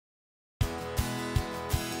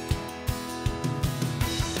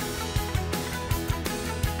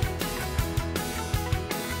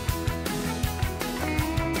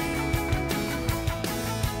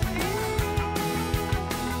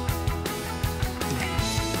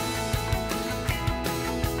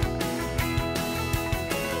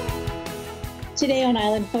Today on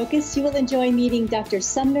Island Focus, you will enjoy meeting Dr.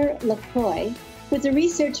 Sumner La Croix, who is a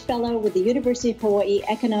research fellow with the University of Hawaii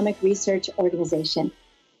Economic Research Organization.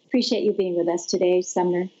 Appreciate you being with us today,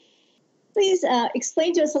 Sumner. Please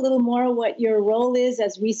explain to us a little more what your role is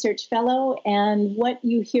as research fellow and what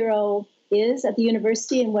UHERO is at the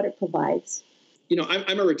university and what it provides. You know,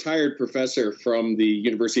 I'm a retired professor from the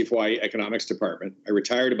University of Hawaii Economics Department. I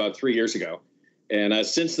retired about 3 years ago. And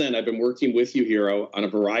since then, I've been working with UHERO on a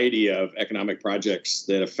variety of economic projects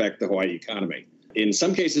that affect the Hawaii economy. In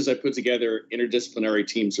some cases, I put together interdisciplinary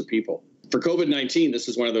teams of people. For COVID-19, this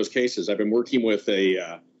is one of those cases. I've been working with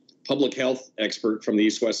a public health expert from the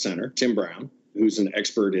East-West Center, Tim Brown, who's an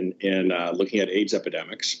expert in looking at AIDS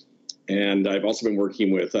epidemics. And I've also been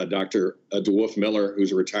working with Dr. DeWolf Miller,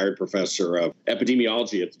 who's a retired professor of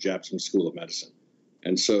epidemiology at the Japsen School of Medicine.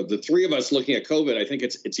 And so the three of us looking at COVID, I think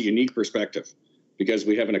it's a unique perspective because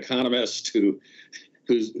we have an economist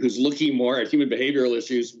who's looking more at human behavioral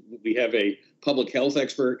issues. We have a public health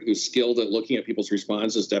expert who's skilled at looking at people's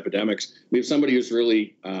responses to epidemics. We have somebody who's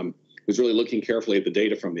really looking carefully at the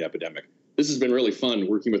data from the epidemic. This has been really fun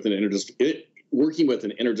working with an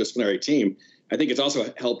interdisciplinary team. I think it's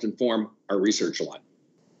also helped inform our research a lot.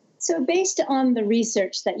 So based on the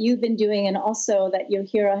research that you've been doing and also that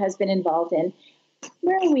UHERO has been involved in,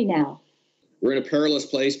 where are we now? We're in a perilous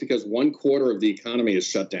place because 1/4 of the economy is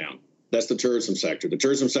shut down. That's the tourism sector. The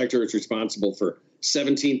tourism sector is responsible for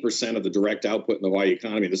 17% of the direct output in the Hawaii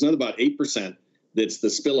economy. There's another about 8% that's the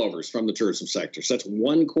spillovers from the tourism sector. So that's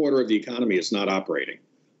 1/4 of the economy is not operating.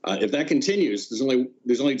 If that continues,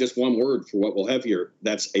 there's only just one word for what we'll have here.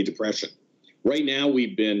 That's a depression. Right now,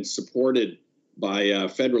 we've been supported by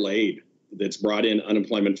federal aid that's brought in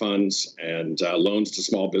unemployment funds and loans to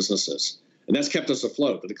small businesses. And that's kept us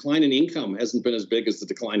afloat. The decline in income hasn't been as big as the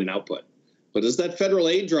decline in output. But as that federal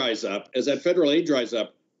aid dries up,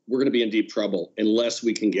 we're going to be in deep trouble unless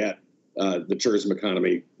we can get the tourism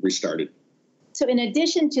economy restarted. So in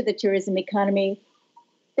addition to the tourism economy,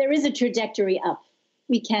 there is a trajectory up.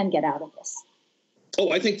 We can get out of this. Oh,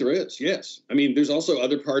 I think there is, yes. I mean, there's also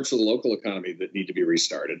other parts of the local economy that need to be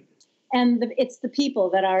restarted. And it's the people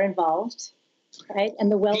that are involved, right? And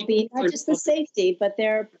the well-being, not just the safety, but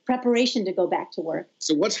their preparation to go back to work.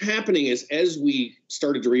 So what's happening is as we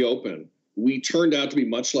started to reopen, we turned out to be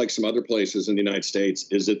much like some other places in the United States,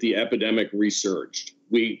 is that the epidemic resurged.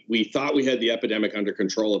 We thought we had the epidemic under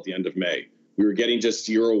control at the end of May. We were getting just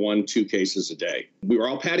 0, 1, 2 cases a day. We were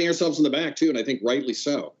all patting ourselves on the back, too, and I think rightly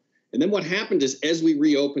so. And then what happened is as we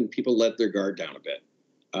reopened, people let their guard down a bit.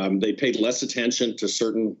 They paid less attention to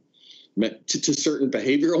certain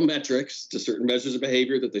behavioral metrics, to certain measures of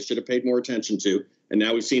behavior that they should have paid more attention to. And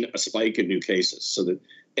now we've seen a spike in new cases. So that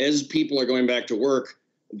as people are going back to work,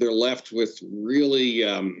 they're left with really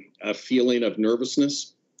a feeling of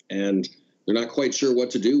nervousness, and they're not quite sure what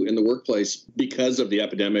to do in the workplace because of the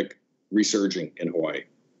epidemic resurging in Hawaii.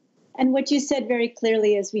 And what you said very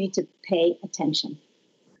clearly is we need to pay attention.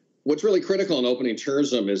 What's really critical in opening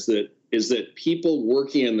tourism is that people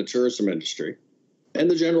working in the tourism industry and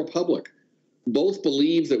the general public both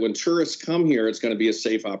believe that when tourists come here, it's going to be a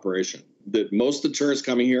safe operation, that most of the tourists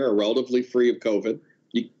coming here are relatively free of COVID.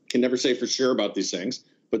 You can never say for sure about these things,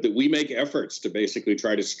 but that we make efforts to basically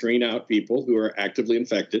try to screen out people who are actively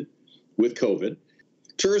infected with COVID.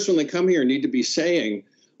 Tourists, when they come here, need to be saying,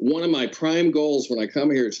 one of my prime goals when I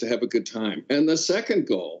come here is to have a good time. And the second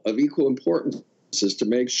goal of equal importance is to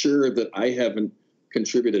make sure that I haven't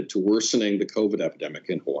contributed to worsening the COVID epidemic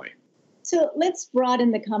in Hawaii. So let's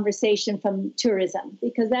broaden the conversation from tourism,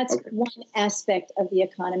 because that's one aspect of the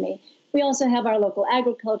economy. We also have our local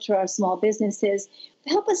agriculture, our small businesses.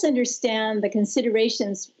 Help us understand the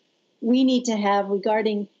considerations we need to have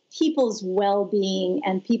regarding people's well-being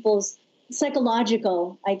and people's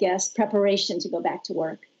psychological, preparation to go back to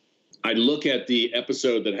work. I look at the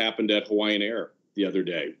episode that happened at Hawaiian Air the other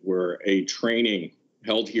day, where a training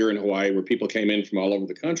held here in Hawaii, where people came in from all over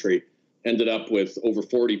the country, ended up with over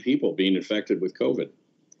 40 people being infected with COVID.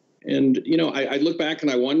 And, you know, I look back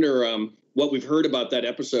and I wonder, what we've heard about that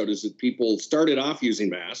episode is that people started off using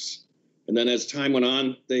masks, and then as time went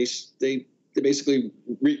on, they basically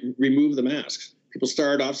removed the masks. People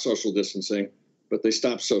started off social distancing, but they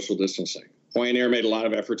stopped social distancing. Hawaiian Air made a lot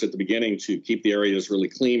of efforts at the beginning to keep the areas really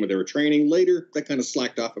clean where they were training. Later, that kind of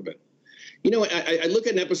slacked off a bit. You know, I look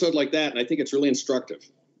at an episode like that, and I think it's really instructive.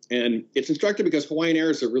 And it's instructive because Hawaiian Air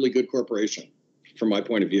is a really good corporation, from my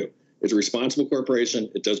point of view. It's a responsible corporation.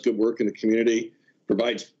 It does good work in the community,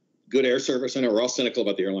 provides good air service. I know we're all cynical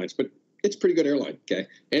about the airlines, but it's a pretty good airline, okay?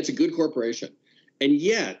 And it's a good corporation. And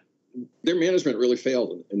yet, their management really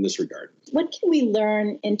failed in this regard. What can we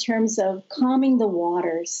learn in terms of calming the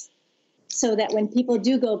waters so that when people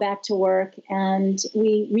do go back to work and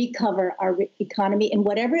we recover our economy and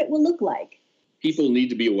whatever it will look like. People need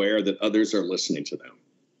to be aware that others are listening to them.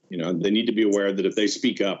 You know, they need to be aware that if they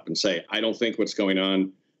speak up and say, I don't think what's going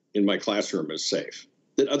on in my classroom is safe,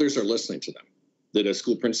 that others are listening to them, that a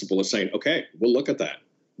school principal is saying, okay, we'll look at that.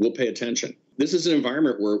 We'll pay attention. This is an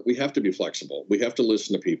environment where we have to be flexible. We have to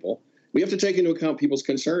listen to people. We have to take into account people's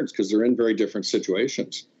concerns because they're in very different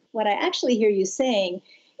situations. What I actually hear you saying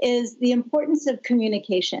is the importance of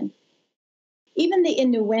communication. Even the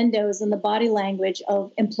innuendos and the body language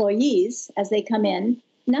of employees as they come in,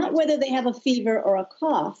 not whether they have a fever or a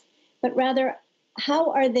cough, but rather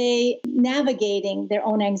how are they navigating their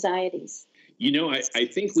own anxieties? You know, I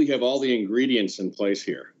think we have all the ingredients in place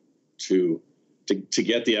here to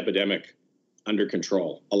get the epidemic under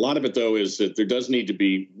control. A lot of it, though, is that there does need to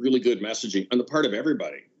be really good messaging on the part of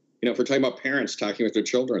everybody. You know, if we're talking about parents talking with their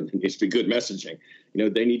children, there needs to be good messaging. You know,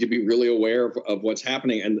 they need to be really aware of what's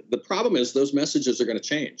happening. And the problem is those messages are going to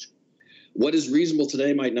change. What is reasonable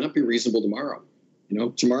today might not be reasonable tomorrow. You know,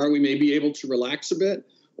 tomorrow we may be able to relax a bit,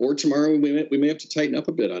 or tomorrow we may have to tighten up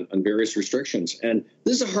a bit on various restrictions. And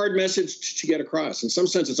this is a hard message to get across. In some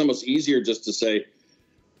sense, it's almost easier just to say,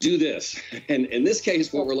 do this. And in this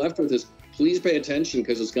case, what we're left with is please pay attention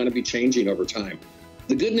because it's going to be changing over time.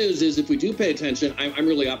 The good news is if we do pay attention, I'm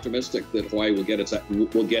really optimistic that Hawaii will get its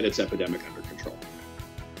epidemic under control.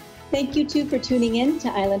 Thank you, too, for tuning in to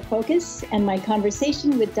Island Focus and my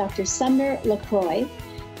conversation with Dr. Sumner La Croix,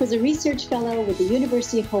 who is a research fellow with the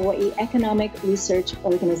University of Hawaii Economic Research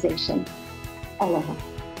Organization. Aloha.